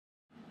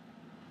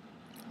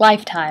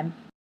Lifetime.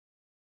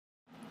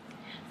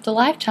 The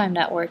Lifetime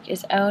Network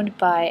is owned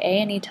by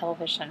A&E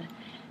Television,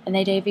 and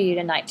they debuted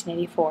in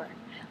 1984.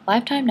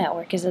 Lifetime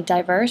Network is a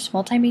diverse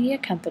multimedia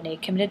company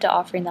committed to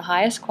offering the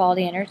highest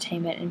quality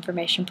entertainment and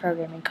information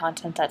programming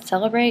content that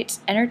celebrates,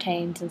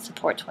 entertains, and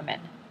supports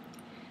women.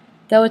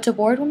 Though its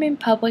award-winning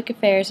public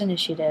affairs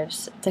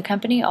initiatives, the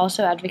company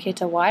also advocates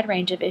a wide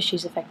range of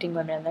issues affecting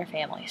women and their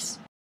families.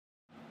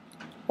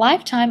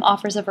 Lifetime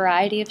offers a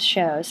variety of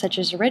shows, such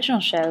as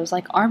original shows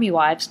like Army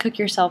Wives, Cook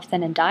Yourself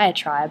Thin, and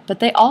Diatribe, but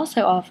they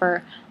also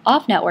offer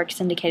off-network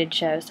syndicated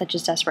shows such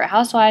as Desperate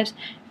Housewives,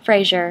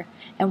 Frasier,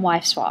 and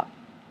Wife Swap.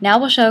 Now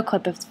we'll show a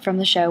clip from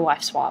the show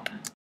Wife Swap.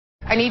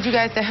 I need you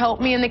guys to help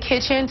me in the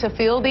kitchen to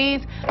fill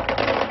these.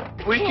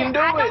 We can do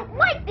it. I don't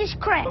like this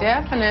crap.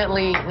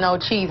 Definitely no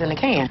cheese in the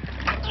can.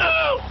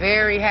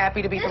 Very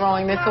happy to be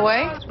throwing this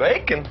away. It's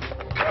bacon. No,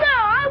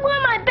 I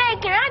want my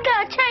bacon. I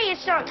gotta tell you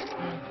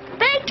something.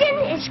 Bacon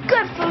is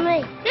good for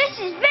me. This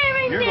is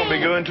very You're going to be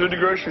going to the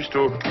grocery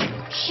store.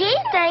 She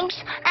thinks,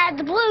 out of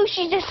the blue,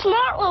 she's a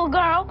smart little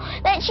girl,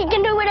 that she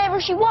can do whatever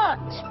she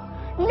wants.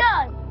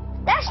 No,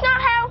 that's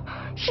not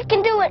how she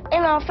can do it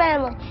in our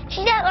family.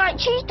 She's act like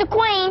she's the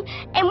queen,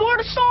 and we're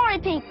the sorry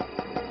people.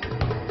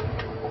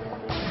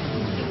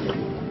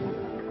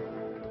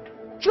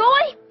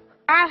 Joy,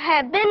 I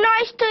have been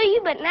nice to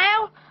you, but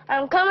now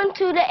I'm coming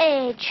to the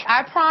edge.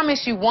 I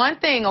promise you one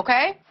thing,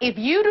 okay? If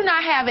you do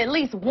not have at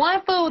least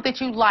one food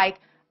that you like,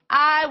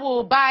 I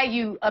will buy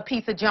you a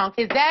piece of junk.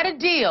 Is that a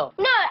deal?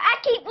 No, I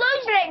keep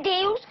losing at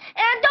deals,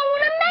 and I don't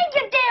want to make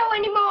a deal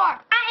anymore.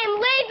 I am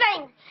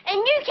leaving, and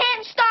you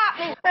can't stop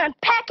me. I'm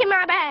packing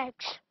my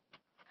bags.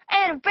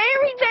 And a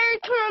very, very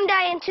calm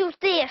day until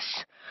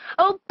this.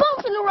 A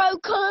bump in the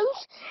road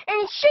comes,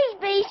 and she's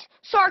be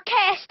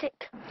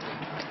sarcastic.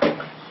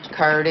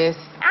 Curtis.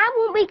 I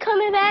won't be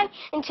coming back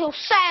until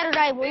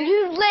Saturday when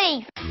you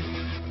leave.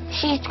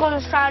 She's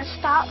going to try to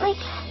stop me,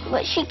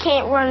 but she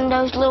can't run in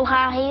those little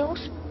high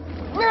heels.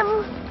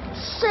 Never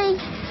see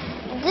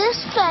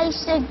this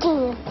face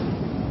again.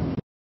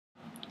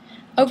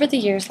 Over the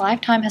years,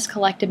 Lifetime has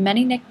collected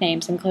many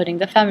nicknames, including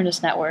the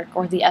Feminist Network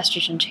or the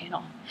Estrogen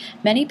Channel.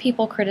 Many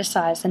people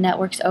criticize the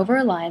network's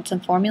over-reliance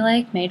on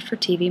formulaic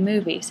made-for-TV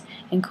movies,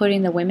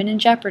 including the Women in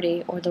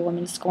Jeopardy or the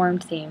Women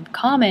Scorned theme,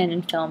 common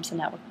in films the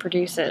network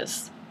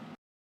produces.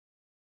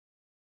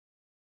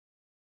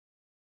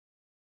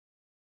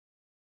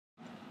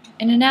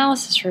 An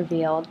analysis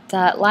revealed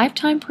that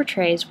Lifetime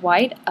portrays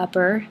white,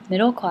 upper,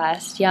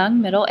 middle-class, young,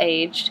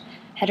 middle-aged,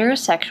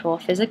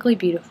 heterosexual, physically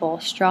beautiful,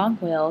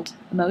 strong-willed,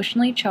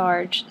 emotionally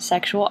charged,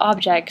 sexual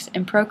objects,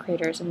 and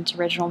procreators in its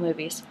original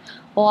movies.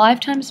 While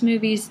Lifetime's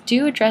movies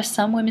do address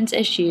some women's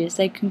issues,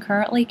 they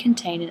concurrently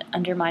contain and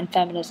undermine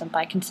feminism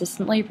by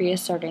consistently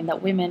reasserting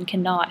that women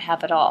cannot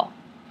have it all.